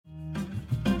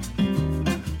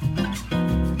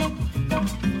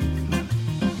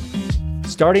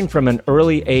Starting from an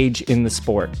early age in the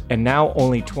sport, and now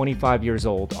only 25 years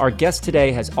old, our guest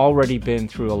today has already been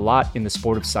through a lot in the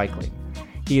sport of cycling.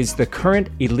 He is the current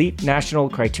elite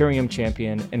national criterium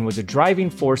champion and was a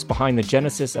driving force behind the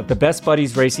genesis of the Best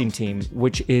Buddies racing team,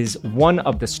 which is one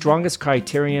of the strongest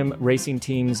criterium racing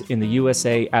teams in the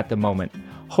USA at the moment.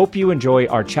 Hope you enjoy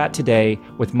our chat today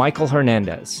with Michael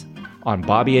Hernandez on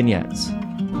Bobby and Jens.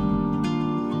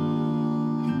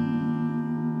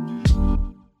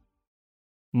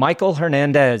 Michael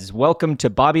Hernandez, welcome to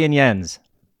Bobby and Jens.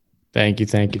 Thank you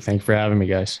for having me,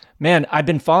 guys. Man, I've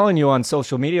been following you on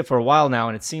social media for a while now,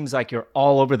 and it seems like you're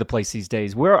all over the place these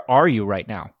days. Where are you right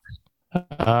now?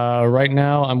 Right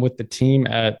now, I'm with the team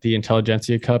at the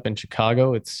Intelligentsia Cup in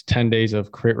Chicago. It's 10 days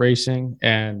of crit racing,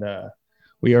 and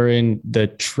we are in the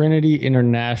Trinity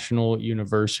International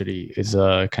University. It's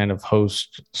a kind of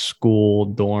host school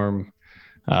dorm.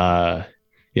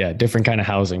 Different kind of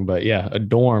housing, but a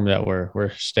dorm that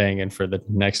we're staying in for the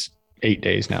next 8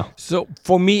 days now. So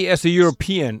for me as a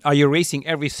European, are you racing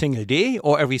every single day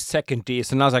or every second day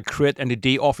is another crit and a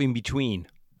day off in between?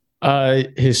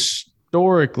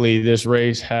 Historically, this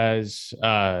race has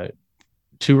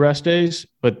 2 rest days,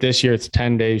 but this year it's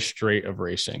 10 days straight of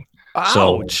racing. Ouch.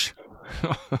 So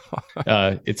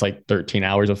it's like 13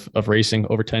 hours of racing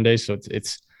over 10 days. So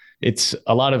it's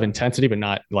a lot of intensity, but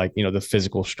not like, the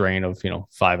physical strain of,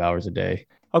 5 hours a day.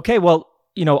 Okay. Well,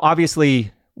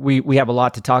 obviously we have a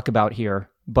lot to talk about here,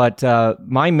 but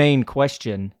my main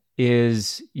question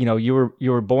is, you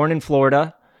were born in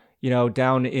Florida,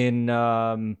 down in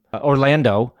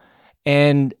Orlando.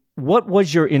 And what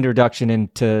was your introduction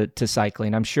into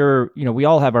cycling? I'm sure, we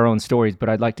all have our own stories, but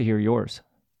I'd like to hear yours.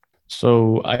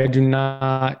 So I do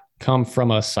not come from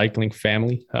a cycling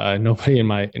family. Nobody in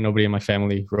my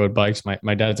family rode bikes.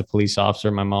 My dad's a police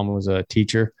officer. My mom was a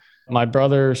teacher. My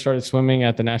brother started swimming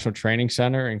at the National Training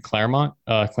Center in Claremont,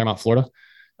 Florida.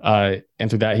 And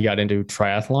through that, he got into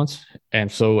triathlons.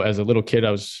 And so as a little kid,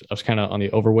 I was kind of on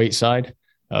the overweight side,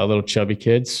 a little chubby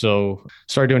kid. So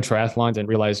started doing triathlons and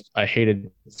realized I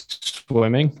hated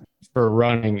swimming for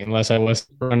running unless I was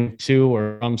running to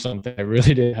or from something. I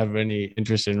really didn't have any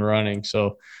interest in running.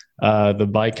 So the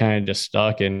bike kind of just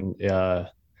stuck, and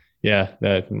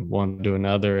that one to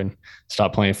another, and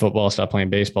stopped playing football, stopped playing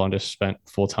baseball, and just spent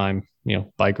full time,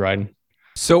 bike riding.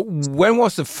 So when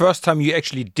was the first time you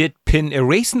actually did pin a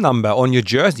race number on your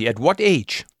jersey? At what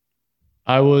age?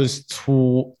 I was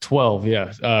 12.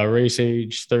 Yeah. Race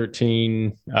age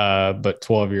 13, but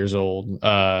 12 years old.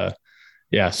 So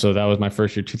that was my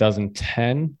first year,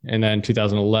 2010. And then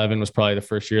 2011 was probably the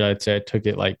first year I'd say I took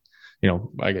it like,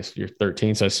 I guess you're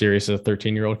 13, so as serious as a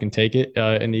 13-year-old can take it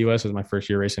in the U.S. It was my first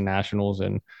year racing nationals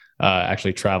and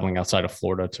actually traveling outside of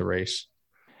Florida to race.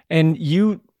 And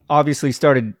you obviously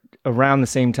started around the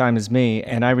same time as me,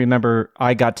 and I remember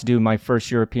I got to do my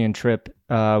first European trip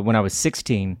when I was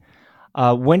 16.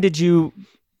 When did you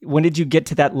get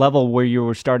to that level where you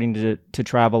were starting to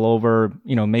travel over,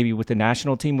 maybe with the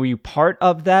national team? Were you part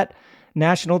of that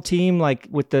national team, like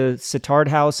with the Sittard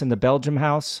House and the Belgium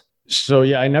House? So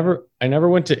I never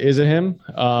went to Izehim,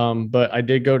 but I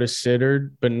did go to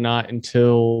Sittard, but not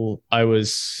until I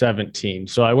was 17.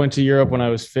 So I went to Europe when I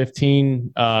was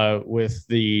 15 with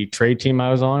the trade team I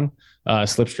was on,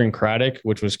 Slipstream Craddock,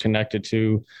 which was connected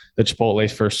to the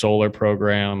Chipotle's first solar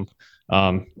program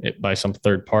by some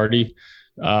third party,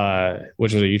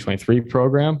 which was a U23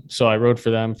 program. So I rode for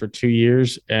them for 2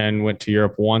 years and went to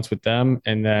Europe once with them.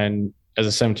 And then as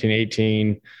a 17,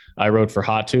 18, I rode for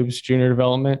Hot Tubes Junior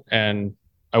Development, and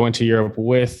I went to Europe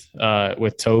with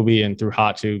Toby and through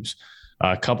Hot Tubes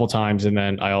a couple times. And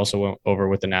then I also went over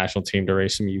with the national team to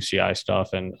race some UCI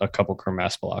stuff and a couple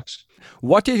Kermesse blocks.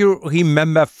 What do you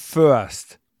remember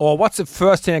first? Or what's the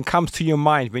first thing that comes to your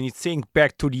mind when you think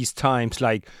back to these times?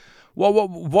 Like,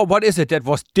 what is it that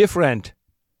was different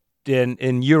than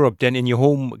in Europe than in your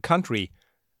home country?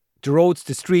 The roads,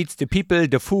 the streets, the people,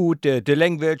 the food, the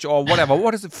language, or whatever.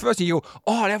 What is the first thing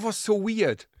that was so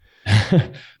weird?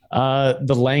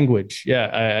 The language.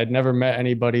 Yeah. I'd never met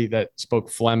anybody that spoke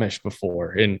Flemish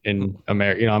before in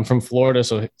America. I'm from Florida,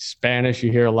 so Spanish,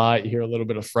 you hear a lot, you hear a little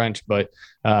bit of French, but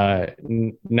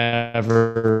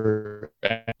never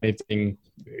anything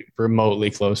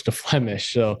remotely close to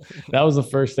Flemish. So that was the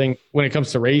first thing. When it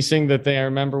comes to racing, the thing I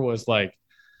remember was like,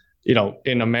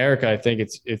 in America, I think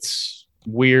it's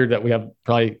weird that we have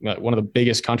probably one of the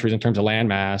biggest countries in terms of land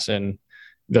mass and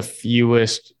the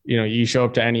fewest, you show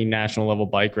up to any national level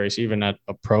bike race, even at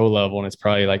a pro level, and it's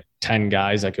probably like 10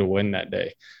 guys that could win that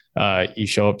day. You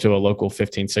show up to a local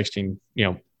 15, 16,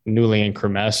 Newly and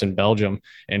Kermesse in Belgium,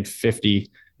 and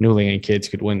 50 Newlingham kids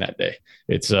could win that day.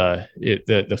 It's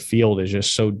the field is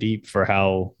just so deep for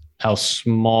how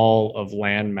small of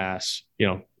landmass,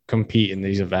 compete in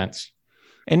these events.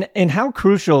 And how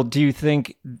crucial do you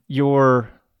think your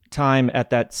time at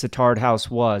that Sittard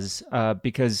House was?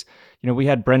 Because we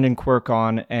had Brendan Quirk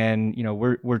on, and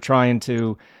we're trying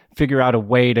to figure out a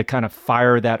way to kind of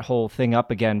fire that whole thing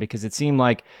up again, because it seemed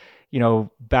like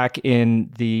back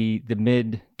in the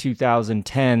mid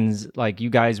 2010s, like you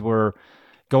guys were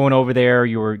going over there,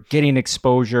 you were getting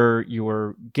exposure, you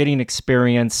were getting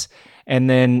experience. And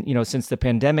then, since the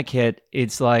pandemic hit,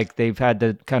 it's like they've had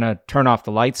to kind of turn off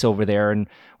the lights over there, and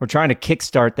we're trying to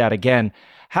kickstart that again.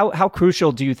 How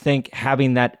crucial do you think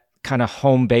having that kind of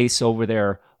home base over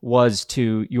there was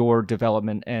to your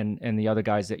development and the other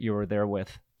guys that you were there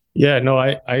with? Yeah, no,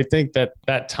 I think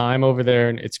that time over there,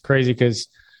 and it's crazy because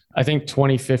I think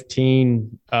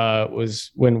 2015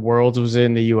 was when Worlds was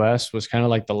in the US, was kind of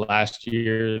like the last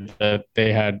year that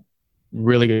they had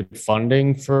really good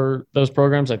funding for those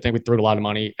programs. I think we threw a lot of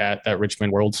money at that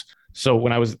Richmond Worlds. So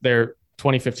when I was there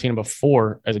 2015 and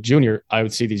before as a junior, I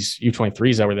would see these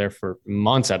U23s that were there for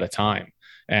months at a time.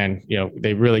 And,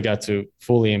 they really got to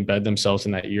fully embed themselves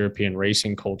in that European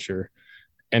racing culture.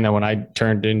 And then when I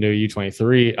turned into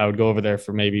U23, I would go over there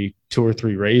for maybe 2 or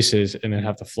 3 races and then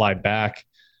have to fly back,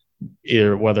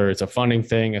 either whether it's a funding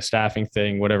thing, a staffing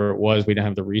thing, whatever it was. We didn't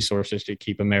have the resources to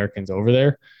keep Americans over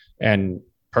there. And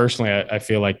personally, I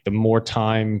feel like the more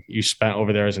time you spent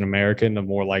over there as an American, the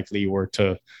more likely you were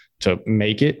to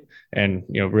make it and,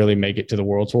 really make it to the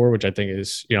World Tour, which I think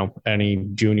is, any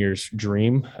junior's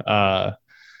dream.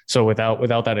 So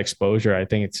without that exposure, I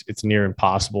think it's near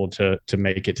impossible to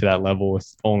make it to that level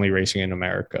with only racing in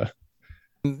America.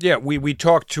 Yeah, we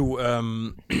talked to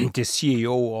the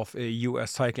CEO of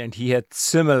US Cycling, and he had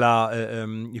similar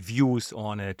views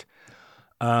on it.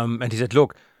 And he said,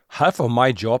 look, half of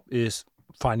my job is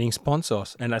finding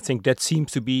sponsors. And I think that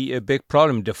seems to be a big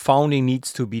problem. The founding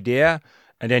needs to be there.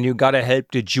 And then you got to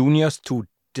help the juniors to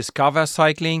discover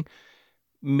cycling,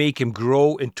 make him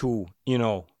grow into,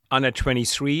 under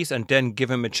 23s, and then give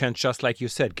him a chance, just like you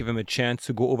said, give him a chance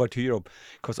to go over to Europe.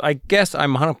 Because I guess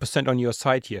I'm 100% on your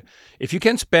side here. If you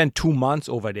can spend 2 months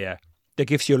over there, that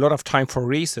gives you a lot of time for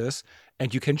races,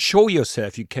 and you can show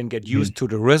yourself. You can get used to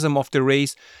the rhythm of the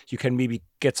race. You can maybe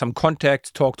get some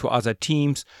contacts, talk to other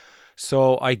teams.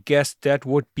 So I guess that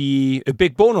would be a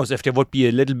big bonus if there would be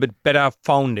a little bit better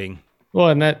founding. Well,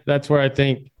 and that's where I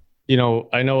think,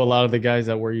 I know a lot of the guys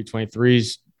that were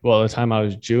U23s, well, at the time I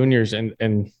was juniors, and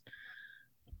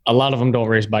a lot of them don't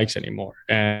race bikes anymore.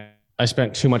 And I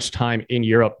spent too much time in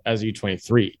Europe as a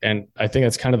U23. And I think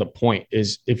that's kind of the point,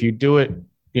 is if you do it,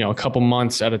 a couple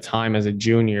months at a time as a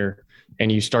junior,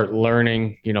 and you start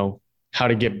learning, how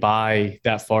to get by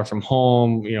that far from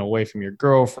home, away from your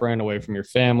girlfriend, away from your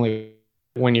family.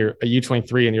 When you're a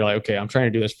U23 and you're like, okay, I'm trying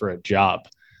to do this for a job.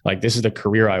 Like, this is the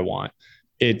career I want.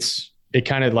 It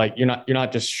kind of like, you're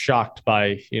not just shocked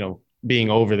by,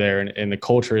 being over there and the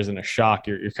culture isn't a shock.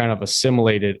 You're kind of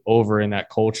assimilated over in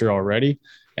that culture already.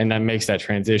 And that makes that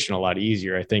transition a lot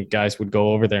easier. I think guys would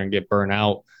go over there and get burnt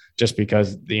out just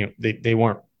because they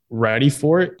weren't ready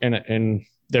for it. And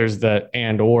there's the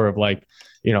and/or of like,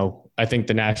 I think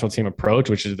the national team approach,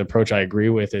 which is the approach I agree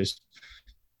with, is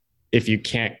if you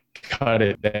can't cut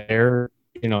it there,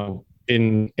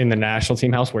 in the national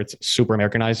team house where it's super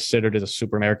Americanized, Sittard is a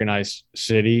super Americanized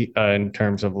city in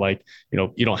terms of like, you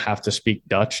don't have to speak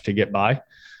Dutch to get by.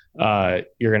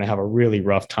 You're going to have a really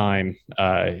rough time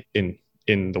in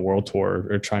the World Tour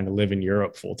or trying to live in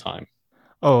Europe full time.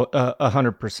 Oh,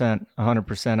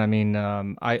 100%. I mean,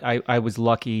 I was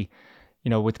lucky,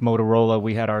 with Motorola.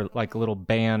 We had our like little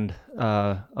band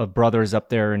of brothers up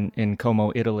there in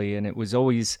Como, Italy, and it was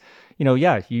always,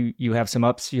 you have some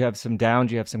ups, you have some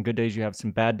downs, you have some good days, you have some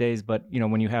bad days, but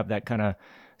when you have that kind of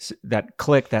that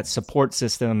click, that support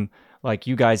system like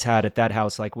you guys had at that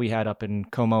house, like we had up in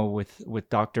Como with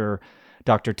Dr.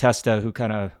 Testa, who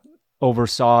kind of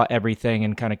oversaw everything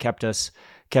and kind of kept us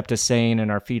sane and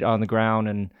our feet on the ground,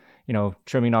 and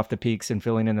trimming off the peaks and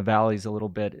filling in the valleys a little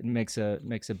bit. It makes a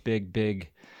big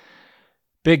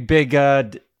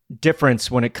difference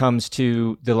when it comes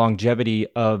to the longevity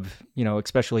of,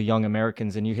 especially young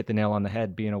Americans. And you hit the nail on the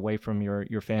head, being away from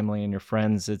your family and your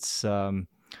friends. It's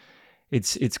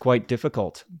quite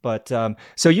difficult. But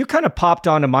so you kind of popped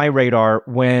onto my radar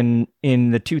when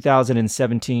in the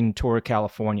 2017 Tour of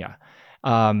California.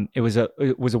 It was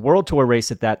a world tour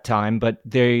race at that time, but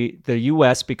the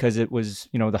US, because it was,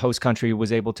 the host country,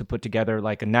 was able to put together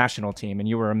like a national team, and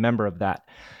you were a member of that.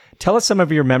 Tell us some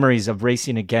of your memories of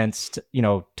racing against,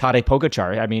 Tadej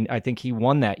Pogačar. I mean, I think he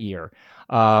won that year.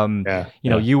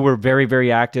 You were very,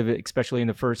 very active, especially in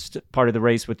the first part of the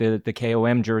race with the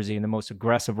KOM jersey and the most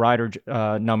aggressive rider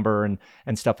number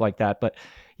and stuff like that. But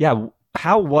yeah,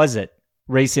 how was it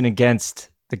racing against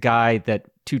the guy that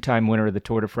two-time winner of the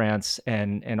Tour de France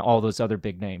and all those other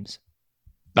big names?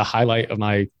 The highlight of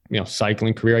my,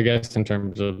 cycling career, I guess, in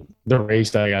terms of the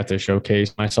race that I got to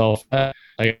showcase myself at.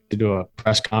 I got to do a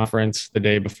press conference the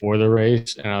day before the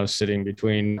race, and I was sitting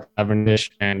between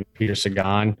Cavendish and Peter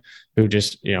Sagan, who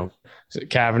just,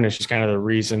 Cavendish is kind of the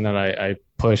reason that I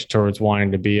pushed towards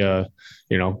wanting to be a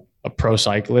pro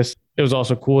cyclist. It was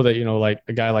also cool that, like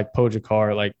a guy like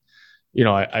Pogacar,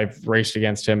 I've raced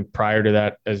against him prior to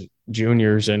that as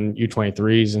juniors and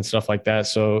U23s and stuff like that.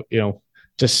 So,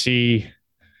 to see,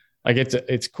 like,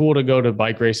 it's cool to go to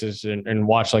bike races and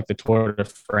watch like the Tour de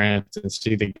France and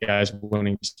see the guys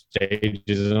winning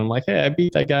stages. And I'm like, hey, I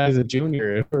beat that guy as a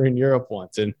junior or in Europe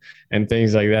once and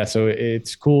things like that. So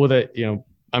it's cool that,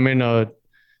 I'm in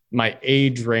my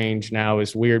age range now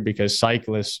is weird because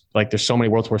cyclists, like there's so many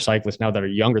World Tour cyclists now that are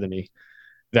younger than me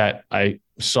that I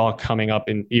saw coming up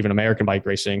in even American bike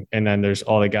racing. And then there's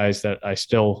all the guys that I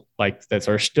still like that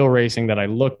are still racing that I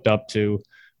looked up to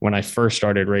when I first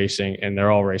started racing, and they're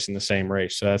all racing the same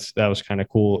race. So that was kind of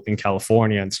cool in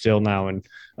California, and still now in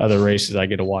other races I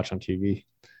get to watch on TV.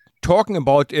 Talking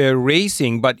about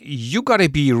racing, but you got to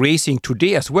be racing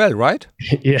today as well, right?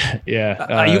 Yeah.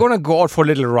 Are you going to go out for a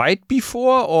little ride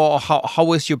before, or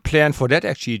how is your plan for that?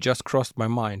 Actually, it just crossed my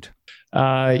mind.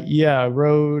 I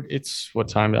rode, it's what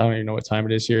time? I don't even know what time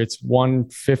it is here. It's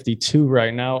 1:52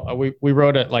 right now. We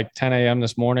rode at like 10 a.m.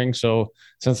 this morning. So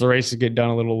since the races get done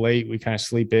a little late, we kind of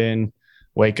sleep in,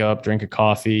 wake up, drink a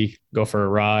coffee, go for a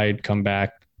ride, come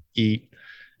back, eat,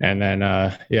 and then,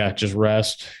 just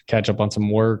rest, catch up on some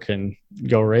work and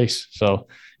go race. So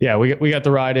yeah, we got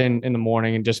the ride in the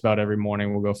morning, and just about every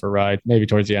morning we'll go for a ride. Maybe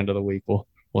towards the end of the week,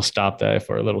 we'll stop that if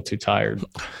we're a little too tired.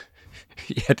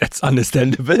 Yeah, that's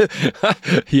understandable.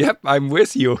 Yep, I'm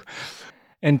with you.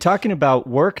 And talking about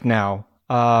work now,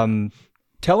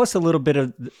 tell us a little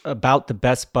bit about the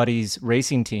Best Buddies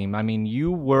racing team. I mean,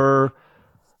 you were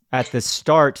at the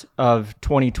start of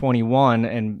 2021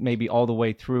 and maybe all the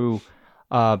way through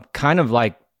kind of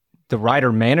like the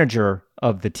rider manager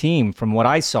of the team, from what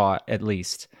I saw at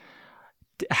least.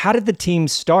 How did the team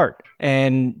start?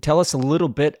 And tell us a little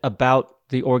bit about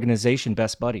the organization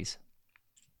Best Buddies.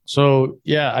 So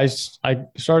yeah, I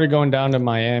started going down to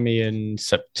Miami in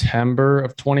September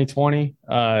of 2020.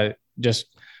 I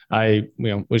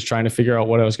was trying to figure out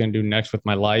what I was going to do next with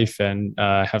my life, and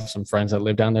have some friends that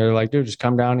live down there. They're like, dude, just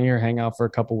come down here, hang out for a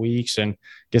couple weeks, and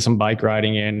get some bike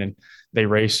riding in. And they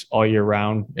race all year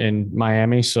round in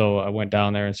Miami, so I went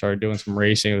down there and started doing some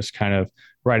racing. It was kind of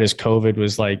right as COVID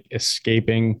was like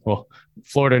escaping. Well,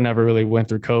 Florida never really went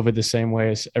through COVID the same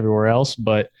way as everywhere else,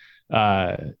 but we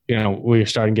were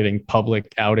starting getting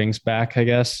public outings back, I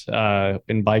guess,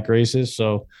 in bike races.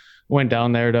 So went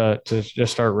down there to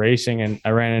just start racing, and I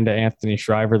ran into Anthony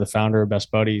Shriver, the founder of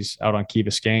Best Buddies, out on Key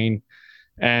Biscayne.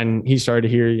 And he started to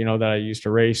hear, that I used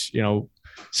to race,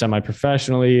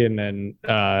 semi-professionally. And then,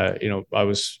 I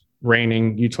was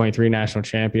reigning U23 national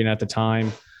champion at the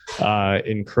time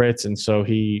in crits. And so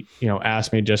he,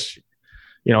 asked me just,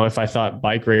 if I thought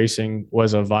bike racing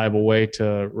was a viable way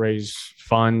to raise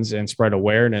funds and spread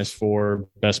awareness for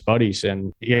Best Buddies.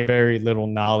 And he had very little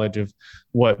knowledge of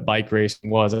what bike racing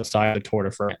was outside the Tour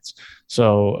de France.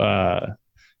 So,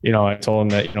 I told him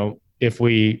that, if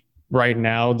we, right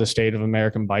now, the state of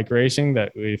American bike racing,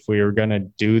 that if we were going to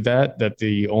do that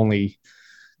the only,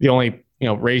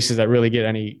 races that really get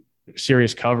any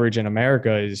serious coverage in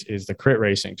America is the crit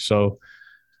racing. So,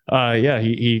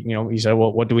 he said,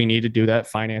 well, what do we need to do that?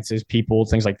 Finances, people,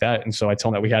 things like that. And so I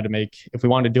told him that we had to if we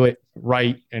wanted to do it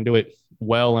right and do it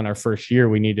well in our first year,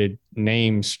 we needed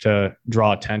names to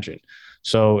draw attention.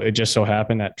 So it just so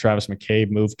happened that Travis McCabe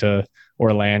moved to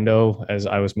Orlando as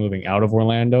I was moving out of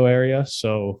Orlando area.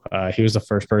 So he was the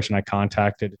first person I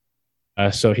contacted.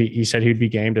 So he said he'd be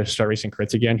game to start racing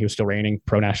crits again. He was still reigning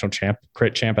pro national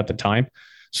crit champ at the time.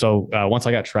 So once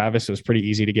I got Travis, it was pretty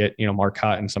easy to get, Mark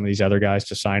Hutt and some of these other guys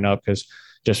to sign up, because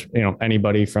just,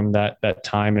 anybody from that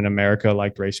time in America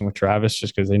liked racing with Travis,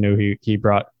 just because they knew he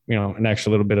brought, an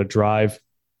extra little bit of drive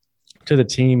to the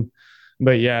team.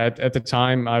 But yeah, at the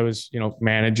time I was,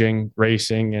 managing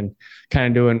racing and kind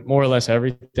of doing more or less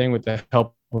everything with the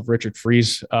help of Richard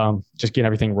Fries, just getting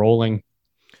everything rolling.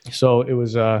 So it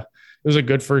was a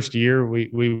good first year. We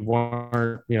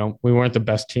weren't the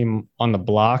best team on the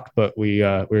block, but we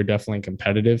were definitely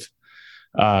competitive.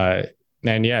 And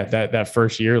yeah, that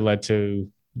first year led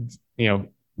to,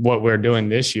 what we're doing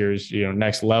this year is,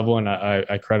 next level. And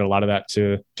I credit a lot of that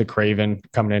to Craven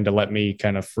coming in to let me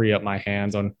kind of free up my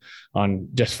hands on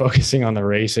just focusing on the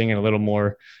racing and a little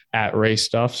more at race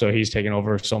stuff. So he's taken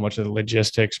over so much of the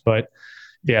logistics. But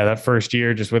yeah, that first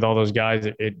year, just with all those guys,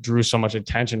 it drew so much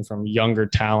attention from younger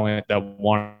talent that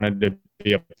wanted to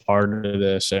be a part of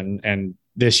this. And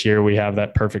this year we have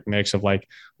that perfect mix of like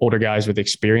older guys with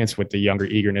experience with the younger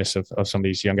eagerness of some of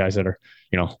these young guys that are,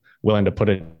 willing to put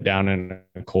it down in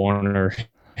a corner.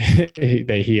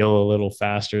 They heal a little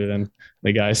faster than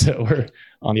the guys that were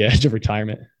on the edge of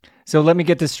retirement. So let me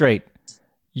get this straight.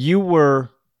 You were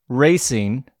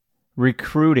racing,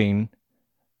 recruiting,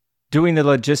 doing the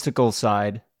logistical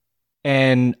side,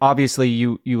 and obviously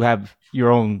you have your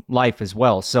own life as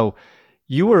well. So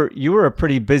you were a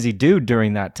pretty busy dude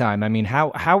during that time. I mean,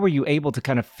 how were you able to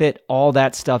kind of fit all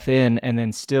that stuff in and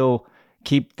then still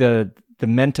keep the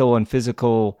mental and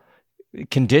physical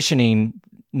conditioning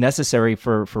necessary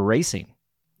for racing?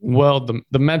 Well,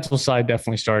 the mental side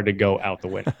definitely started to go out the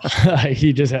window.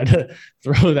 He just had to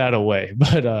throw that away.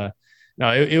 But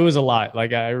no, it was a lot.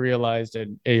 Like I realized that,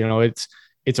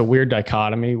 it's a weird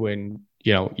dichotomy when,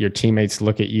 your teammates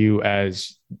look at you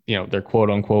as, their quote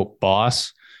unquote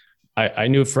boss. I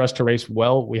knew for us to race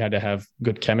well, we had to have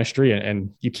good chemistry,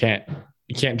 and you can't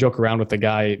joke around with the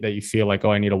guy that you feel like,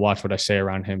 oh, I need to watch what I say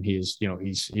around him. He's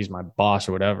my boss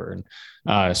or whatever.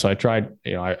 And so I tried,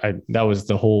 that was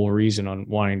the whole reason on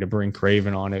wanting to bring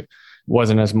Craven on. It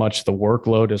wasn't as much the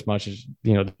workload as much as,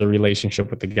 the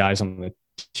relationship with the guys on the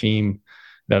team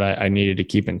that I needed to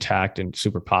keep intact and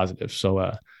super positive.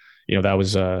 So, that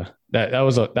was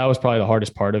probably the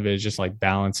hardest part of it, is just like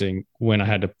balancing when I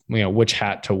had to, which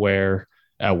hat to wear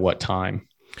at what time.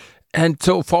 And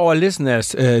so for our listeners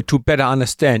to better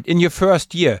understand, in your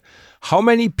first year, how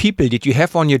many people did you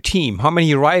have on your team? How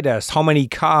many riders? How many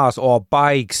cars or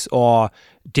bikes? Or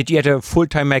did you have a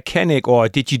full-time mechanic, or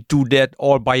did you do that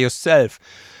all by yourself?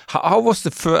 How was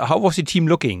the team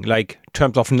looking, like in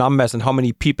terms of numbers, and how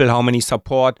many people, how many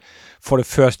support for the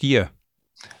first year?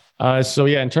 So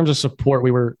yeah, in terms of support,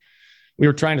 we were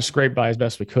trying to scrape by as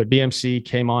best we could. BMC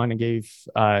came on and gave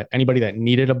anybody that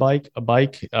needed a bike.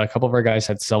 A couple of our guys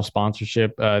had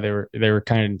self-sponsorship. They were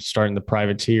kind of starting the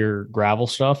privateer gravel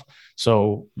stuff.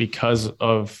 So because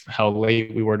of how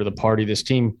late we were to the party,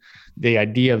 the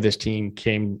idea of this team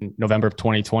came in November of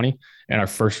 2020, and our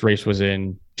first race was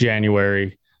in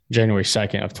January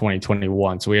 2nd of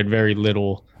 2021. So we had very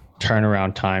little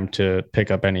turnaround time to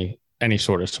pick up any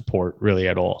sort of support really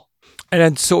at all. And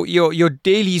then, so your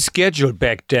daily schedule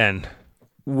back then,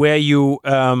 were you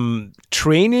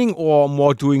training or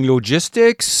more doing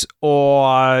logistics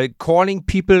or calling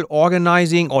people,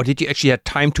 organizing, or did you actually have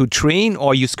time to train,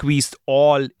 or you squeezed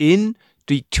all in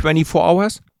the 24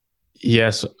 hours?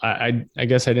 Yes, I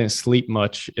guess I didn't sleep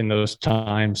much in those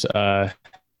times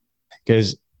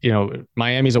because,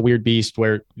 Miami's a weird beast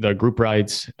where the group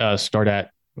rides start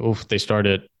at 6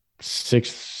 or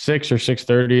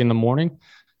 6:30 in the morning.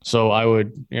 So I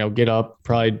would, get up,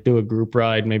 probably do a group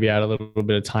ride, maybe add a little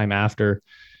bit of time after,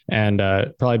 and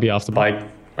probably be off the bike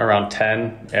around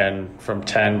 10. And from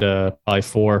 10 to probably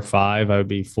 4 or 5, I would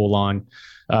be full on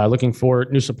looking for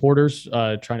new supporters,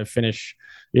 trying to finish,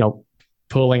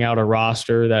 pulling out a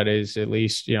roster that is at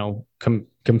least,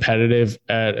 competitive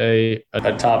at a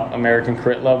top American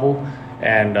crit level.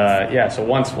 And so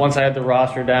once I had the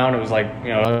roster down, it was like,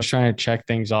 I was trying to check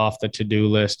things off the to-do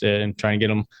list and trying to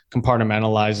get them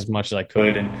compartmentalized as much as I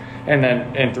could.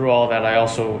 And through all that, I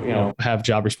also, have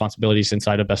job responsibilities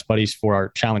inside of Best Buddies for our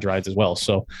challenge rides as well.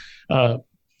 So that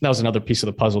was another piece of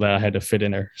the puzzle that I had to fit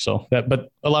in there. But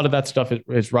a lot of that stuff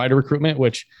is rider recruitment,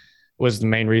 which was the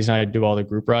main reason I do all the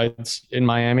group rides in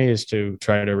Miami, is to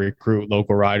try to recruit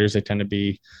local riders. They tend to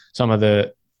be some of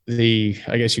the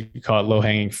I guess you could call it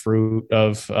low-hanging fruit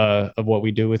of what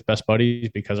we do with Best Buddies,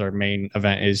 because our main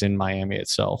event is in Miami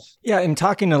itself. Yeah, and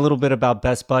talking a little bit about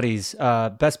Best Buddies.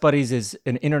 Best Buddies is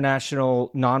an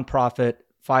international nonprofit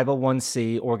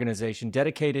 501c organization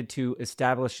dedicated to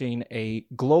establishing a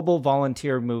global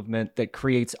volunteer movement that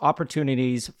creates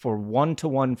opportunities for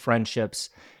one-to-one friendships,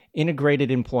 integrated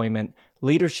employment,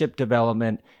 leadership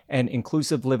development, and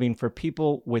inclusive living for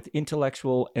people with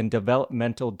intellectual and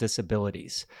developmental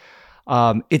disabilities.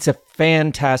 It's a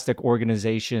fantastic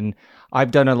organization.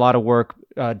 I've done a lot of work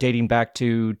dating back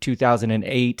to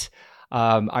 2008.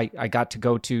 I got to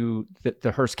go to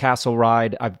the Hearst Castle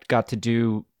ride. I've got to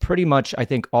do pretty much, I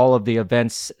think, all of the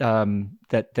events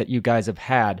that you guys have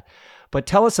had. But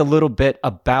tell us a little bit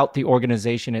about the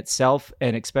organization itself,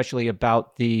 and especially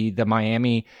about the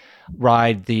Miami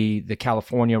ride, the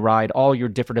California ride, all your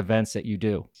different events that you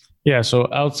do. Yeah,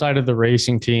 so outside of the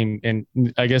racing team, and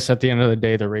I guess at the end of the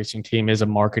day, the racing team is a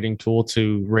marketing tool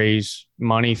to raise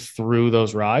money through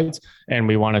those rides. And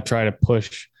we want to try to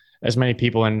push as many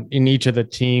people in each of the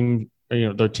team,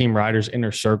 their team riders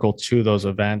inner circle to those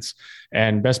events.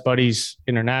 And Best Buddies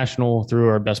International, through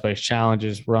our Best Buddies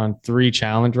Challenges, run 3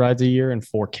 challenge rides a year and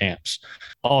 4 camps.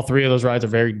 All 3 of those rides are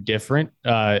very different,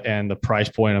 and the price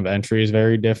point of entry is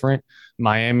very different.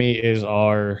 Miami is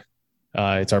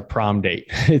it's our prom date.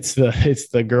 It's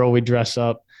the girl we dress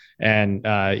up, and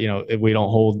we don't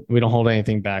hold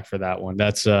anything back for that one.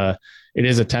 That's it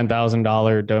is a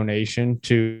 $10,000 donation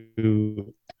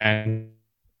to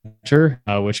enter,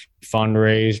 which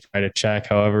fundraise, write a check,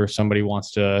 however somebody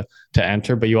wants to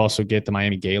enter. But you also get the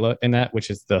Miami Gala in that, which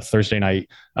is the Thursday night.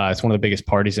 It's one of the biggest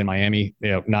parties in Miami.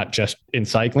 Not just in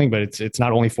cycling, but it's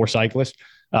not only for cyclists,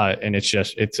 and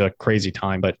it's a crazy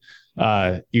time. But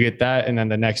you get that, and then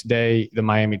the next day, the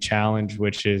Miami Challenge,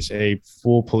 which is a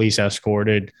full police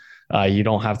escorted. You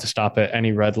don't have to stop at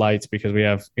any red lights because we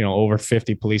have over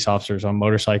 50 police officers on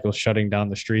motorcycles shutting down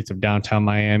the streets of downtown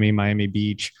Miami, Miami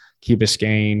Beach, Key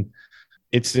Biscayne.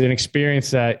 It's an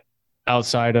experience that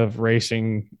outside of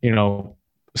racing,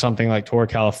 something like Tour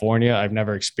California, I've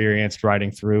never experienced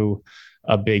riding through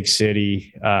a big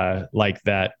city like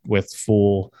that with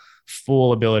full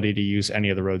ability to use any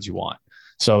of the roads you want.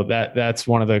 So that's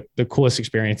one of the coolest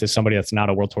experiences somebody that's not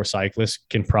a World Tour cyclist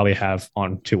can probably have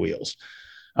on 2 wheels.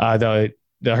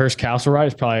 The Hearst Castle ride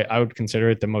is probably, I would consider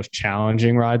it the most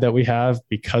challenging ride that we have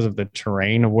because of the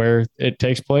terrain of where it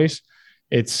takes place.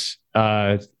 It's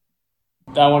that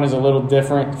one is a little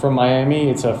different from Miami.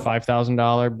 It's a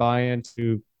 $5,000 buy-in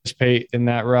to participate in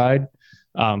that ride.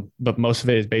 But most of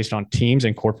it is based on teams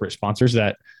and corporate sponsors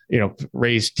that,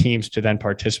 raise teams to then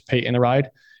participate in the ride.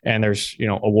 And there's,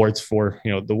 awards for,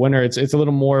 the winner. It's a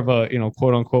little more of a,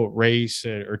 quote unquote race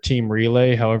or team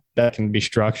relay, however that can be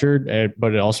structured,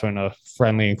 but also in a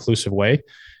friendly, inclusive way.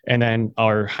 And then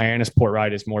our Hyannisport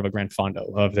ride is more of a grand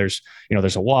fondo of there's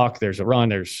a walk, there's a run,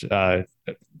 there's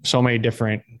so many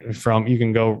different you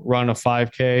can go run a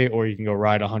 5K or you can go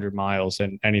ride 100 miles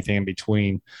and anything in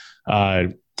between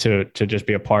to just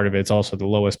be a part of it. It's also the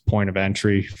lowest point of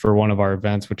entry for one of our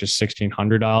events, which is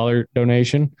 $1,600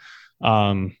 donation.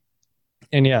 And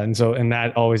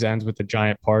that always ends with a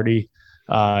giant party,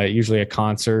 usually a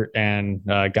concert and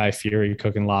Guy Fieri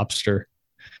cooking lobster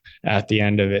at the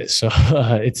end of it. So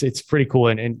it's pretty cool.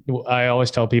 And I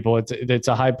always tell people it's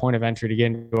a high point of entry to get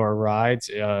into our rides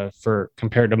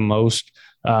compared to most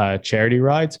charity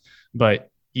rides, but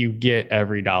you get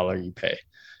every dollar you pay.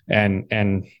 And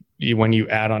when you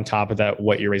add on top of that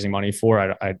what you're raising money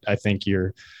for, I think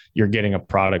you're getting a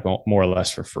product more or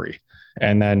less for free.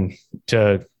 And then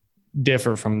to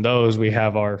differ from those, we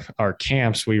have our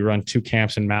camps. We run 2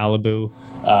 camps in Malibu,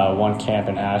 1 camp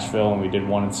in Asheville, and we did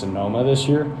 1 in Sonoma this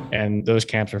year. And those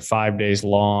camps are 5 days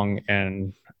long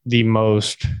and the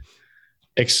most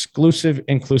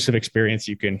inclusive experience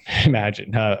you can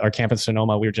imagine. Our camp in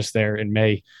Sonoma, we were just there in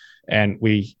May, and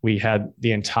we had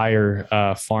the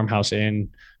entire farmhouse inn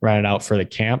rented out for the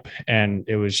camp. And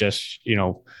it was just,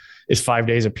 it's 5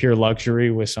 days of pure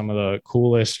luxury with some of the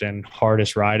coolest and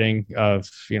hardest riding of,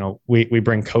 we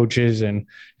bring coaches and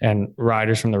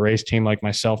riders from the race team like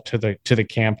myself to the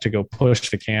camp to go push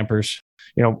the campers.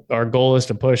 Our goal is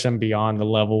to push them beyond the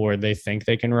level where they think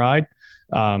they can ride,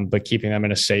 but keeping them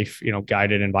in a safe,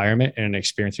 guided environment and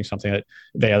experiencing something that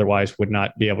they otherwise would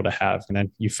not be able to have. And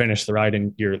then you finish the ride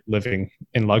and you're living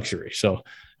in luxury. So,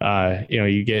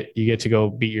 you get to go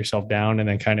beat yourself down and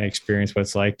then kind of experience what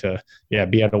it's like to,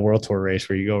 be at a World Tour race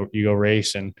where you go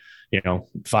race and,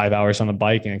 5 hours on the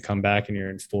bike and come back and you're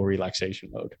in full relaxation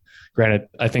mode. Granted,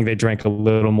 I think they drank a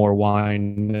little more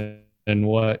wine than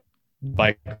what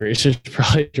bike racers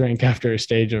probably drink after a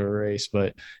stage of a race,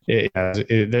 but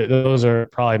those are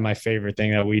probably my favorite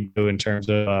thing that we do in terms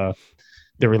of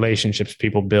the relationships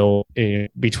people build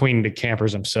between the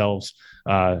campers themselves,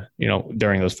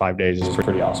 during those 5 days is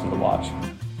pretty awesome to watch.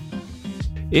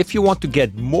 If you want to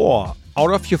get more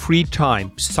out of your free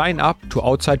time, sign up to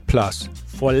Outside Plus.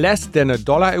 For less than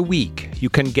 $1 a week, you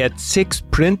can get 6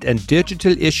 print and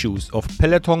digital issues of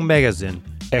Peloton magazine,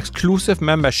 exclusive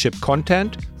membership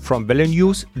content from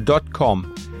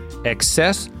Velonews.com,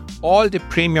 access all the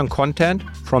premium content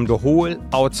from the whole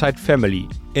Outside family,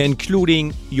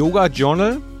 including Yoga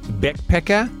Journal,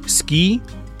 Backpacker, Ski,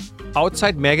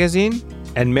 Outside Magazine,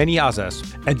 and many others.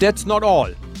 And that's not all.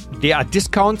 There are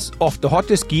discounts of the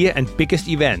hottest gear and biggest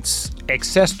events,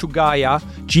 access to Gaia,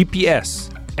 GPS,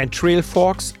 and Trail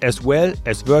Forks, as well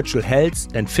as virtual health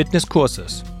and fitness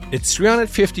courses. It's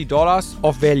 $350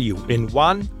 of value in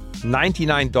one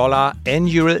 $99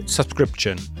 annual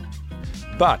subscription.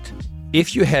 But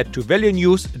if you head to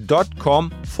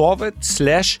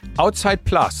velonews.com/outside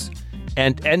plus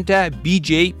and enter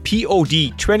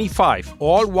BJPOD25,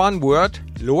 all one word,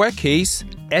 lowercase,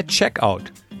 at checkout,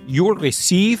 you will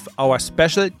receive our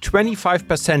special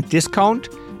 25% discount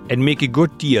and make a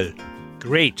good deal.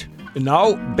 Great. And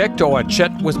now back to our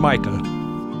chat with Michael.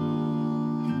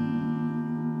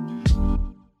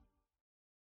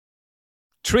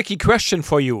 Tricky question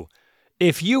for you.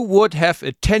 If you would have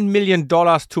a $10 million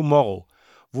tomorrow,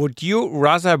 would you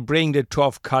rather bring the Tour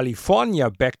of California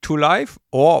back to life,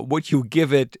 or would you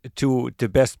give it to the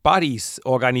Best Buddies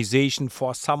organization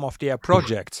for some of their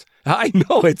projects? I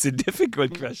know it's a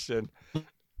difficult question.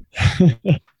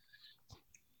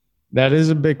 That is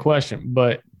a big question,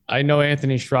 but I know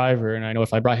Anthony Shriver, and I know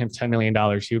if I brought him $10 million,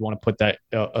 he would want to put that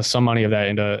some money of that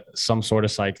into some sort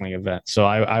of cycling event. So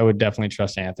I would definitely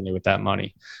trust Anthony with that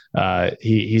money.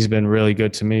 He's been really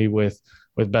good to me with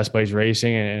Best Buddies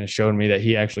Racing, and it showed me that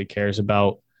he actually cares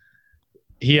about.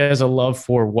 He has a love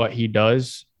for what he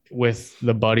does with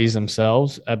the buddies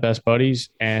themselves at Best Buddies,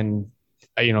 and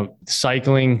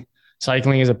cycling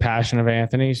is a passion of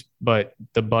Anthony's, but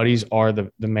the buddies are the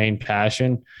main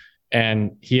passion.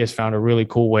 And he has found a really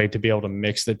cool way to be able to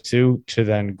mix the two to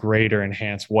then greater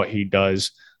enhance what he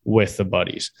does with the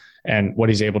buddies and what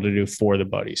he's able to do for the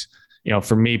buddies.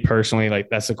 For me personally, like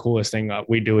that's the coolest thing that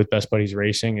we do with Best Buddies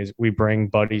Racing is we bring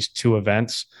buddies to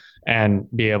events and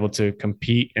be able to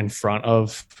compete in front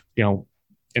of the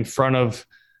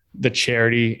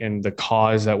charity and the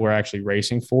cause that we're actually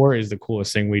racing for is the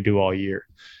coolest thing we do all year.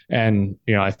 And,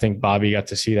 I think Bobby got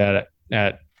to see that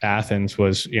at Athens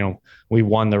was, we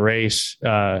won the race.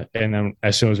 And then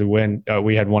as soon as we win,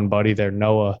 we had one buddy there,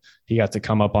 Noah, he got to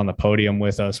come up on the podium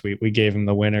with us. We gave him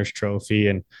the winner's trophy.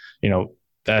 And,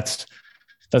 that's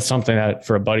something that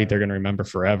for a buddy, they're going to remember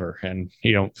forever. And,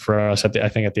 for us, I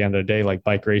think at the end of the day, like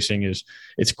bike racing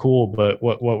it's cool, but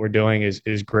what we're doing is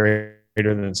greater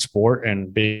than sport,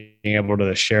 and being able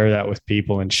to share that with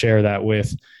people and share that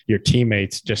with your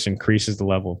teammates just increases the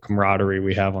level of camaraderie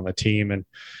we have on the team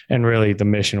and really the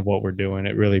mission of what we're doing.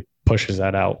 It really pushes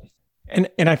that out. And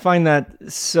I find that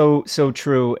so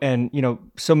true. And,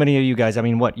 so many of you guys, I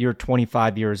mean, you're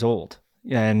 25 years old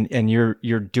and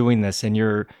you're doing this and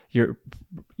you're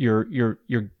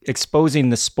exposing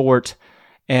the sport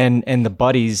and the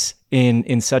buddies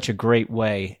in such a great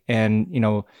way. And,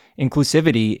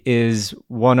 inclusivity is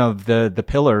one of the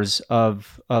pillars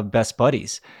of Best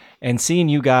Buddies, and seeing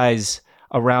you guys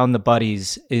around the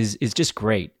buddies is just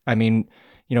great. I mean,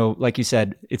 like you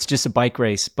said, it's just a bike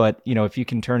race, but, if you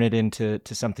can turn it into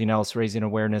something else, raising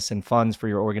awareness and funds for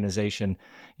your organization,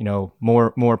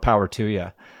 more power to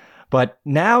you. But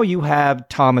now you have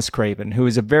Thomas Craven, who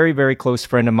is a very, very close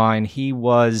friend of mine. He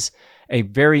was a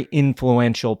very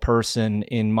influential person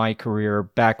in my career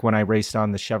back when I raced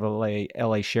on the Chevrolet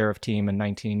LA Sheriff team in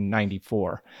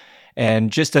 1994. And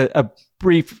just a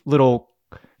brief little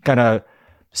kind of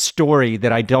story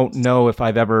that I don't know if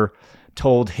I've ever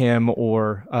told him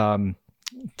or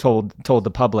told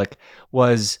the public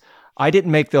was I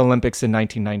didn't make the Olympics in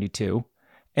 1992.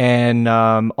 And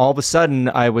all of a sudden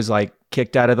I was like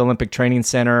kicked out of the Olympic Training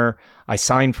Center. I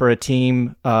signed for a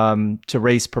team to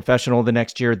race professional the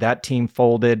next year. That team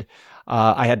folded.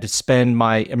 I had to spend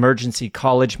my emergency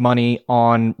college money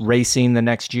on racing the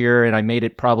next year, and I made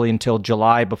it probably until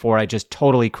July before I just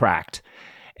totally cracked.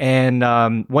 And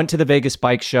went to the Vegas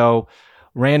Bike Show,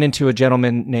 ran into a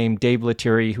gentleman named Dave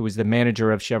Lettieri, who was the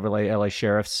manager of Chevrolet LA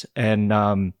Sheriffs,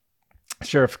 and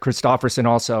Sheriff Christopherson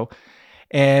also.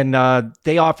 And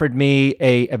they offered me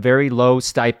a very low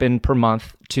stipend per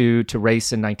month to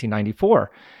race in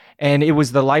 1994. And it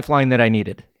was the lifeline that I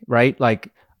needed, right? Like,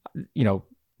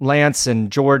 Lance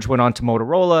and George went on to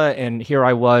Motorola, and here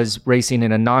I was racing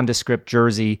in a nondescript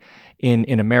jersey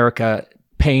in America,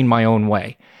 paying my own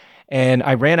way. And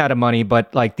I ran out of money,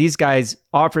 but like these guys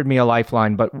offered me a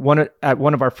lifeline. But at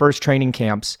one of our first training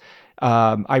camps,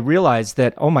 I realized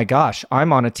that, oh my gosh,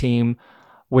 I'm on a team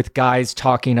with guys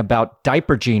talking about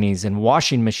diaper genies and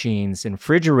washing machines and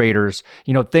refrigerators,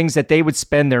 things that they would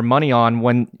spend their money on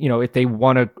when, if they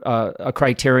won a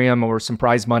criterium or some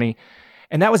prize money.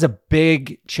 And that was a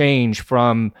big change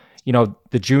from,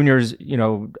 the juniors,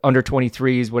 under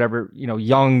 23s, whatever,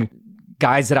 young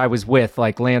guys that I was with,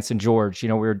 like Lance and George.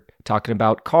 We were talking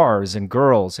about cars and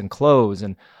girls and clothes.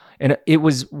 And it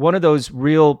was one of those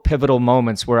real pivotal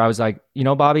moments where I was like,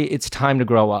 Bobby, it's time to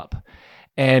grow up.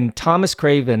 And Thomas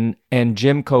Craven and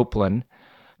Jim Copeland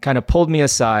kind of pulled me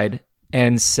aside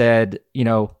and said,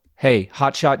 hey,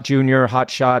 hotshot junior,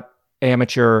 hotshot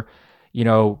amateur,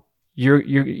 you're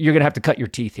going to have to cut your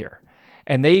teeth here.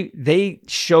 And they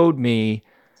showed me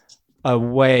a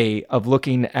way of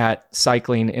looking at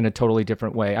cycling in a totally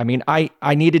different way. I mean, I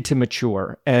needed to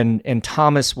mature, and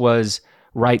Thomas was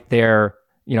right there,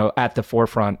 at the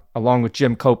forefront, along with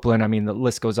Jim Copeland. I mean, the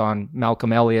list goes on.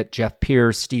 Malcolm Elliott, Jeff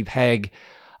Pierce, Steve Haig.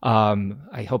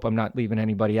 I hope I'm not leaving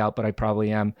anybody out, but I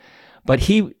probably am. But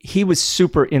he was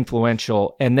super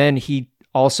influential, and then he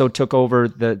also took over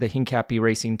the Hincapie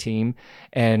racing team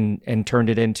and turned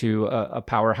it into a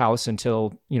powerhouse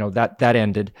until that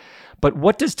ended. But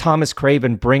what does Thomas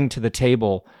Craven bring to the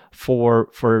table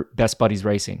for Best Buddies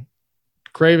Racing?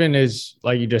 Craven is,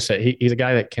 like you just said, he's a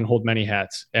guy that can hold many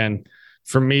hats. And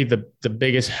for me, the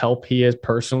biggest help he is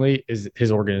personally is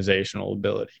his organizational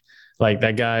ability. Like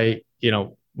that guy,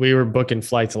 we were booking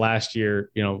flights last year,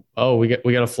 oh, we got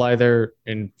to fly there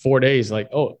in 4 days. Like,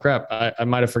 oh crap, I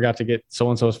might've forgot to get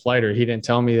so-and-so's flight, or he didn't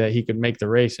tell me that he could make the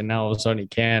race. And now all of a sudden he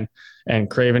can. And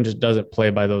Craven just doesn't play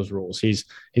by those rules. He's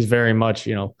very much,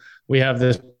 we have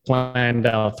this planned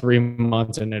out 3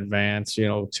 months in advance,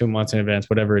 2 months in advance,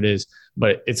 whatever it is,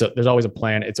 but there's always a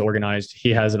plan. It's organized.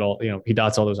 He has it all, he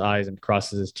dots all those I's and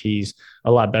crosses his T's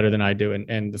a lot better than I do.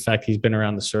 And the fact he's been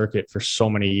around the circuit for so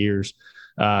many years,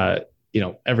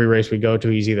 every race we go to,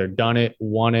 he's either done it,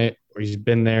 won it, or he's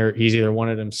been there. He's either won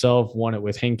it himself, won it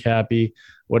with Hincapie,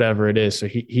 whatever it is. So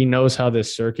he knows how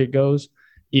this circuit goes,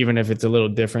 even if it's a little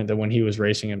different than when he was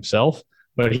racing himself.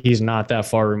 But he's not that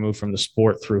far removed from the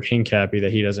sport through Hincapie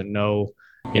that he doesn't know,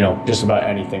 just about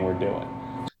anything we're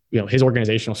doing. His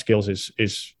organizational skills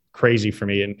is crazy for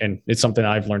me. And it's something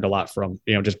I've learned a lot from,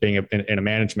 just being in a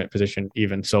management position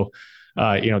even. So,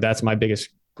 that's my biggest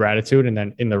gratitude. And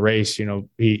then in the race,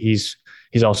 he's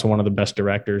also one of the best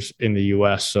directors in the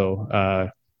US. So,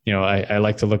 I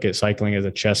like to look at cycling as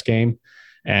a chess game,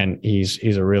 and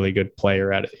he's a really good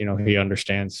player at it. He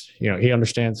understands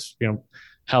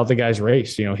how the guys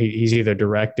race. He's either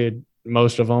directed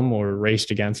most of them or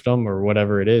raced against them or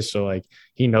whatever it is. So like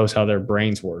he knows how their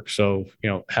brains work. So,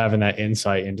 having that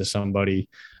insight into somebody,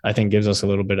 I think gives us a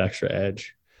little bit extra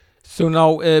edge. So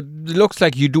now it looks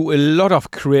like you do a lot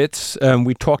of crits.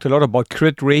 We talked a lot about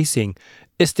crit racing.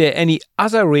 Is there any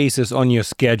other races on your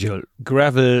schedule?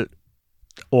 Gravel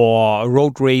or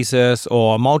road races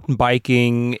or mountain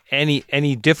biking?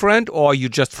 Any different, or you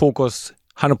just focus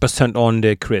 100% on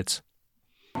the crits?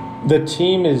 The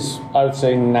team is, I would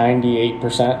say,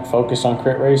 98% focused on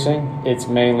crit racing. It's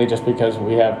mainly just because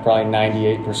we have probably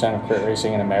 98% of crit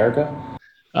racing in America.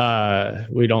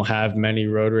 We don't have many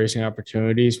road racing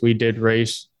opportunities. We did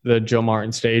race the Joe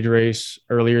Martin stage race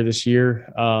earlier this year.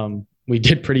 We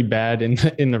did pretty bad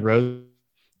in the road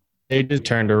stages,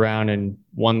 turned around and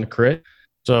won the crit.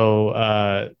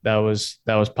 So that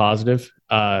was positive.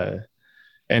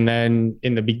 And then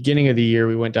in the beginning of the year,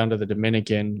 we went down to the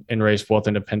Dominican and raced Vuelta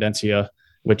Independencia,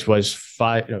 which was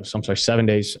 7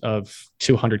 days of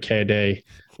 200K a day,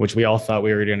 which we all thought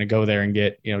we were going to go there and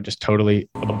get, just totally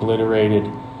obliterated.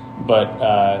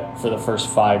 But for the first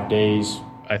 5 days,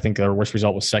 I think our worst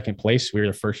result was second place. We were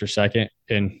the first or second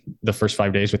in the first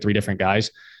 5 days with 3 different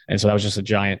guys. And so that was just a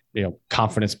giant,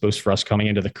 confidence boost for us coming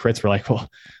into the crits. We're like, well,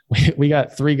 we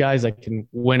got 3 guys that can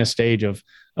win a stage of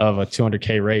a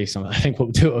 200K race. And I think we'll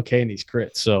do okay in these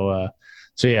crits.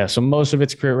 So most of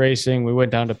it's crit racing. We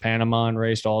went down to Panama and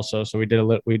raced also. So we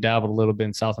dabbled a little bit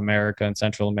in South America and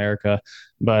Central America,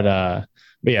 but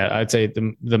yeah, I'd say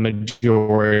the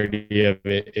majority of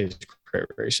it is crit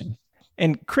racing.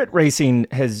 And crit racing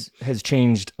has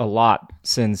changed a lot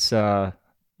since, I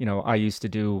used to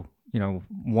do,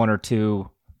 1 or 2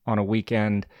 on a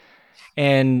weekend.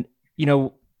 And,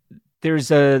 there's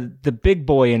the big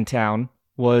boy in town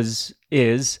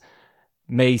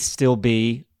may still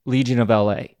be Legion of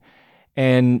LA.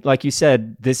 And like you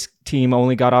said, this team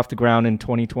only got off the ground in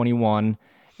 2021,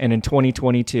 and in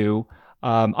 2022,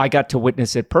 I got to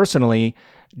witness it personally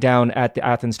down at the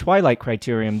Athens Twilight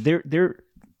Criterium.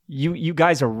 You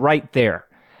guys are right there.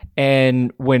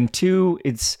 And when two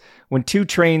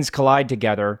trains collide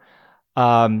together,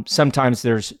 sometimes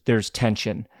there's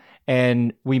tension.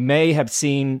 And we may have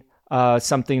seen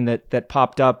something that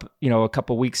popped up, a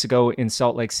couple weeks ago in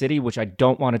Salt Lake City, which I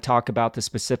don't want to talk about the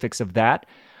specifics of that.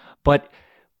 But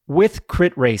with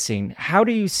crit racing, how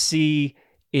do you see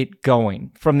it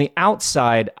going? From the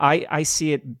outside, I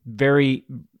see it very,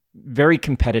 very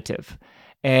competitive.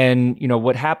 And,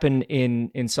 what happened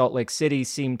in Salt Lake City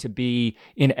seemed to be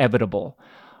inevitable.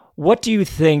 What do you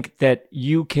think that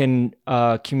you can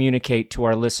communicate to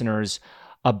our listeners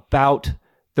about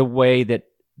the way that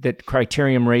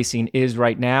criterium racing is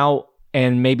right now,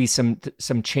 and maybe some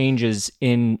changes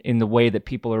in the way that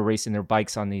people are racing their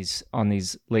bikes on these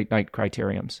late night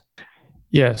criteriums?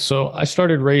 Yeah, so I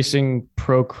started racing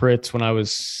pro crits when I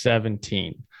was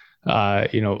 17. I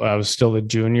was still a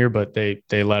junior, but they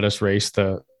let us race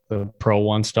the Pro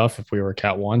 1 stuff if we were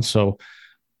Cat 1. So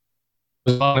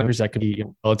there's a lot of that could be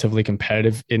relatively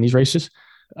competitive in these races.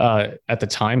 At the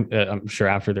time, I'm sure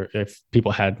after if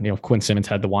people had, Quinn Simmons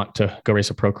had the want to go race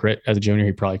a pro crit as a junior,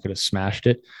 he probably could have smashed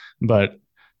it. But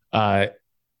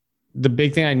the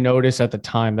big thing I noticed at the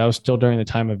time, that was still during the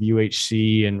time of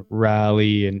UHC and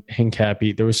Rally and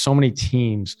Hincapie. There was so many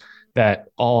teams that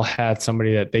all had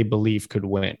somebody that they believe could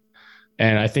win.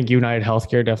 And I think United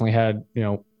Healthcare definitely had,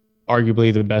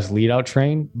 arguably the best lead out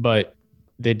train, but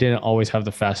they didn't always have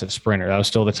the fastest sprinter. That was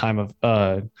still the time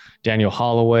of Daniel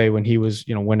Holloway when he was,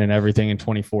 winning everything in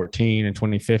 2014 and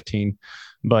 2015.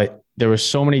 But there were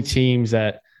so many teams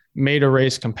that made a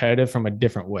race competitive from a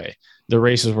different way. The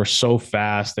races were so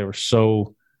fast. They were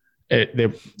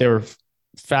they were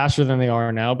faster than they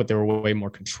are now, but they were way more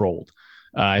controlled.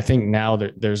 I think now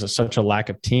there's such a lack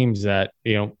of teams that,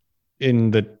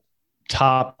 in the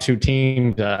top two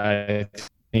teams, I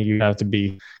think you have to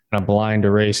be kind of blind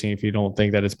to racing if you don't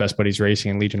think that it's Best Buddies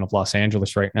Racing and Legion of Los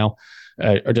Angeles right now,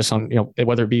 or just on,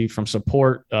 whether it be from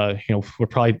support, we're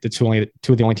probably two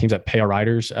of the only teams that pay our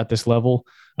riders at this level.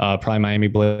 Probably Miami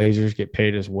Blazers get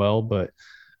paid as well, but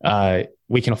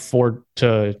we can afford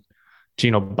to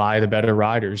buy the better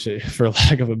riders, for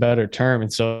lack of a better term.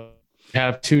 And so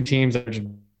have two teams that are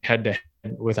head to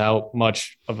head without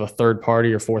much of a third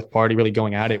party or fourth party really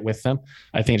going at it with them.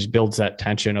 I think it just builds that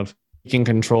tension of you can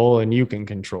control and you can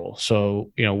control.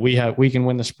 So, we can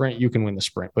win the sprint, you can win the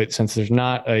sprint. But since there's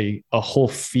not a whole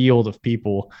field of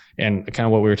people, and kind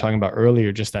of what we were talking about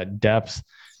earlier, just that depth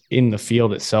in the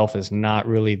field itself is not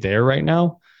really there right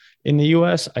now in the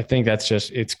US. I think that's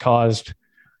just, it's caused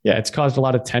a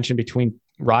lot of tension between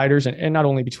riders and not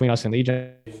only between us and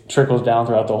Legion. It trickles down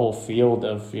throughout the whole field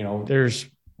of, there's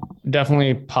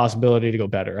definitely a possibility to go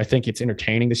better. I think it's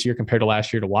entertaining this year compared to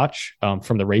last year to watch,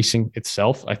 from the racing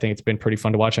itself. I think it's been pretty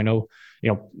fun to watch. I know,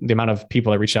 the amount of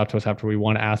people that reached out to us after we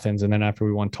won Athens and then after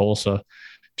we won Tulsa,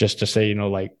 just to say,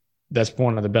 that's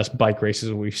one of the best bike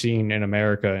races we've seen in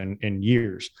America in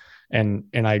years. And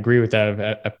I agree with that.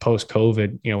 At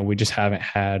post-COVID, we just haven't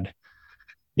had,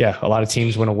 a lot of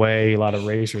teams went away, a lot of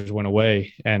racers went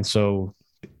away. And so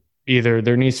either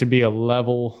there needs to be a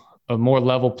more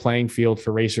level playing field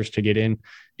for racers to get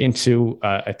into.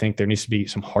 I think there needs to be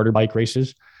some harder bike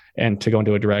races and to go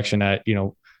into a direction that,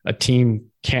 a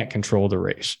team can't control the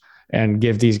race, and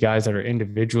give these guys that are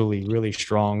individually really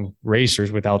strong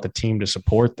racers without the team to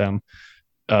support them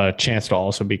a chance to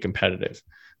also be competitive.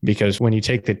 Because when you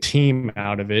take the team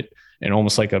out of it, and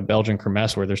almost like a Belgian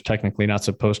kermesse where there's technically not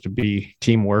supposed to be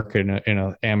teamwork in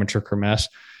an amateur kermesse,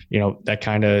 that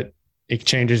kind of, it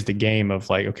changes the game of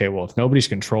like, okay, well, if nobody's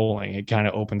controlling, it kind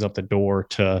of opens up the door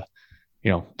to,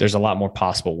 there's a lot more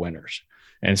possible winners.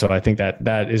 And so I think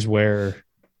that is where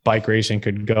bike racing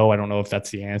could go. I don't know if that's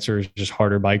the answer, is just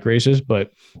harder bike races,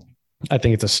 but I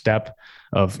think it's a step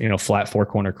of, flat four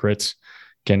corner crits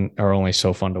are only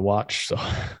so fun to watch. So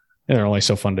they're only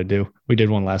so fun to do. We did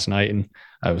one last night and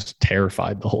I was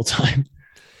terrified the whole time.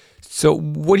 So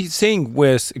what are you saying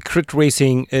with crit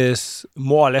racing is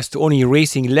more or less the only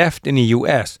racing left in the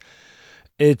US?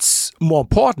 It's more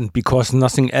important because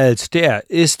nothing else there.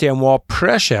 Is there more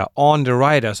pressure on the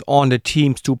riders, on the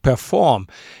teams to perform?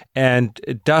 And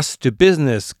does the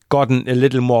business gotten a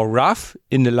little more rough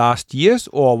in the last years,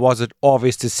 or was it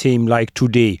always the same like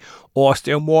today? Or is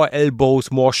there more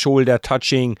elbows, more shoulder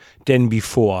touching than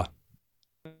before?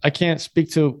 I can't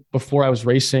speak to before I was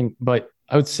racing, but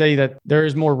I would say that there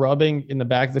is more rubbing in the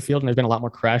back of the field, and there's been a lot more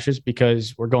crashes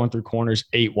because we're going through corners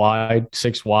 8 wide,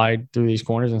 6 wide through these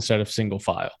corners instead of single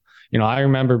file. I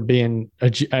remember being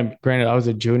granted, I was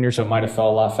a junior, so it might have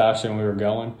felt a lot faster than we were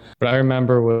going. But I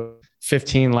remember with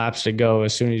 15 laps to go,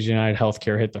 as soon as United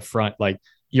Healthcare hit the front, like,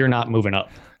 you're not moving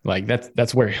up. Like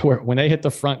that's where when they hit the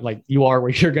front, like, you are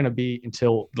where you're going to be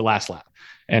until the last lap.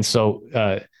 And so,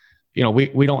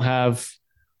 we don't have.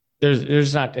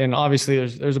 There's not, and obviously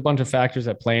there's a bunch of factors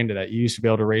that play into that. You used to be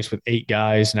able to race with 8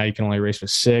 guys. Now you can only race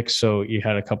with 6. So you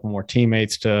had a couple more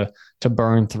teammates to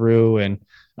burn through. And,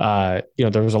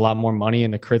 there was a lot more money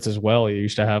in the crits as well. You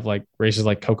used to have like races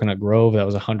like Coconut Grove. That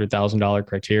was $100,000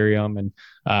 criterium.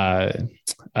 And,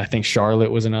 I think Charlotte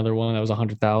was another one that was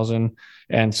 100,000.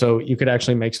 And so you could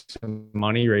actually make some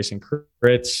money racing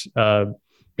crits,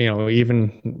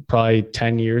 even probably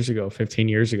 10 years ago, 15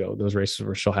 years ago, those races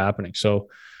were still happening. So,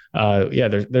 I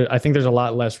think there's a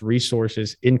lot less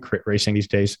resources in crit racing these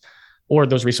days, or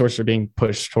those resources are being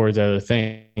pushed towards other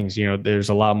things. There's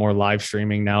a lot more live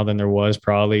streaming now than there was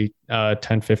probably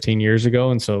 10, 15 years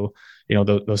ago. And so,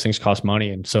 those things cost money.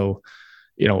 And so,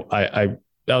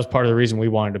 that was part of the reason we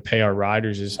wanted to pay our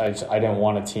riders is I didn't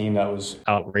want a team that was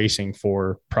out racing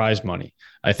for prize money.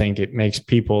 I think it makes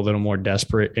people a little more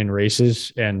desperate in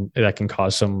races, and that can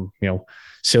cause some,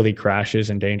 silly crashes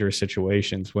and dangerous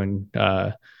situations when,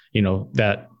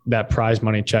 that prize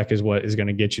money check is what is going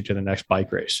to get you to the next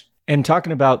bike race. And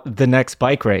talking about the next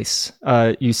bike race,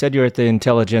 you said you're at the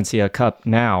Intelligentsia Cup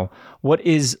now. What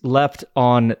is left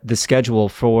on the schedule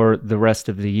for the rest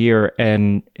of the year?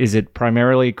 And is it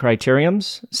primarily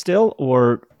criteriums still,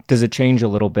 or does it change a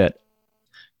little bit?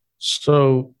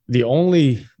 So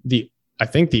I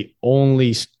think the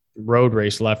only road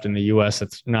race left in the U.S.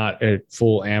 that's not a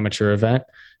full amateur event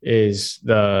is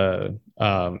the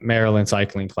Maryland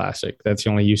Cycling Classic. That's the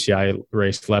only UCI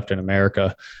race left in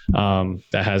America that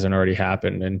hasn't already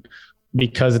happened. And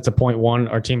because it's a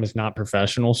 0.1, our team is not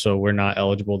professional, so we're not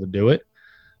eligible to do it.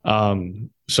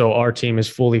 So our team is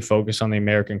fully focused on the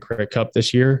American Crit Cup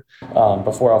this year.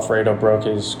 Before Alfredo broke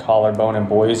his collarbone in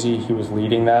Boise, he was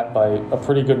leading that by a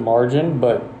pretty good margin,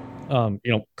 but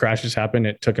crashes happened.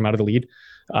 It took him out of the lead.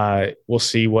 We'll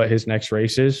see what his next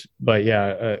race is, but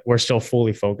we're still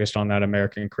fully focused on that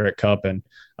American Crit Cup and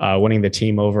winning the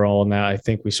team overall. And that, I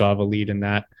think we still have a lead in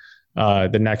that.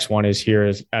 The next one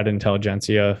is at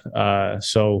Intelligentsia.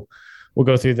 So we'll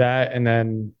go through that. And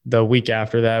then the week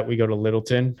after that, we go to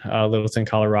Littleton. Littleton,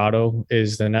 Colorado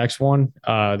is the next one.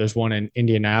 There's one in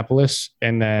Indianapolis,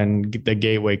 and then the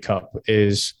Gateway Cup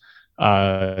is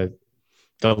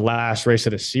the last race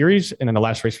of the series, and then the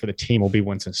last race for the team will be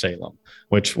Winston-Salem,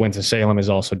 which Winston-Salem is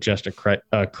also just a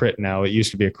crit now. It used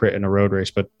to be a crit in a road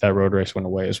race, but that road race went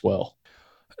away as well.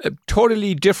 A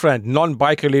totally different,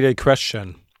 non-bike related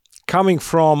question. Coming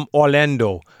from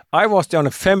Orlando, I was there on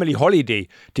a family holiday.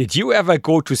 Did you ever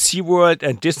go to SeaWorld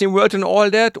and Disney World and all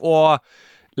that? Or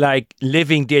like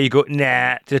living there, you go,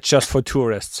 nah, that's just for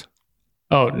tourists?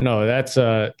 Oh, no,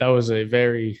 that was a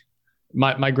very...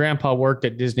 My grandpa worked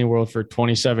at Disney World for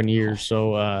 27 years.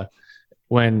 So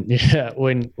when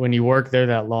you work there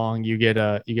that long, you get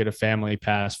a family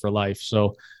pass for life.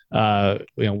 So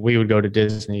we would go to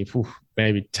Disney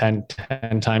maybe 10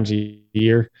 times a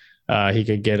year. He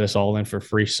could get us all in for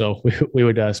free. So we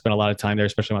would spend a lot of time there,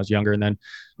 especially when I was younger. And then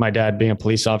my dad, being a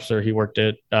police officer, he worked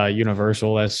at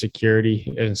Universal as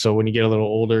security. And so when you get a little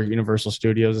older, Universal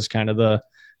Studios is kind of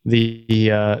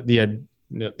the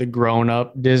grown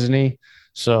up Disney.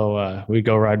 So we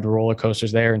go ride the roller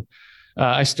coasters there. And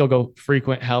I still go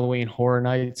frequent Halloween Horror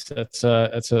Nights. That's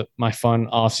my fun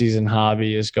off-season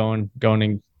hobby is going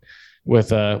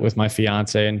with my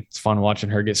fiance, and it's fun watching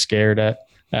her get scared at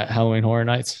Halloween Horror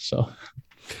Nights. So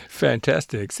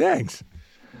fantastic. Thanks.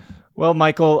 Well,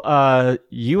 Michael,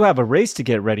 you have a race to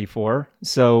get ready for.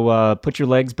 So put your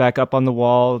legs back up on the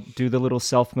wall, do the little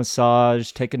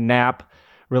self-massage, take a nap,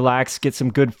 relax, get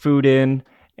some good food in.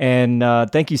 And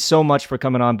thank you so much for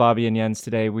coming on Bobby and Jens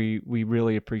today. We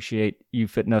really appreciate you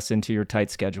fitting us into your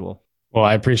tight schedule. Well,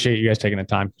 I appreciate you guys taking the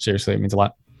time. Seriously, it means a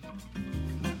lot.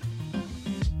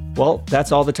 Well,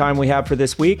 that's all the time we have for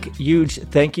this week. Huge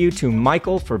thank you to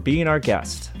Michael for being our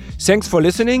guest. Thanks for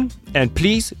listening, and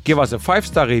please give us a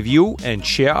 5-star review and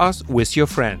share us with your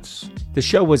friends. The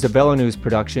show was a Velonews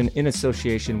production in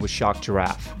association with Shocked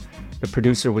Giraffe. The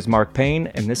producer was Mark Payne,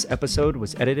 and this episode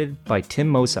was edited by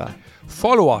Tim Mossa.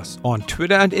 Follow us on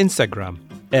Twitter and Instagram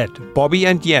 @Bobby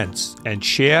and Jens and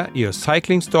share your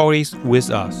cycling stories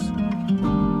with us.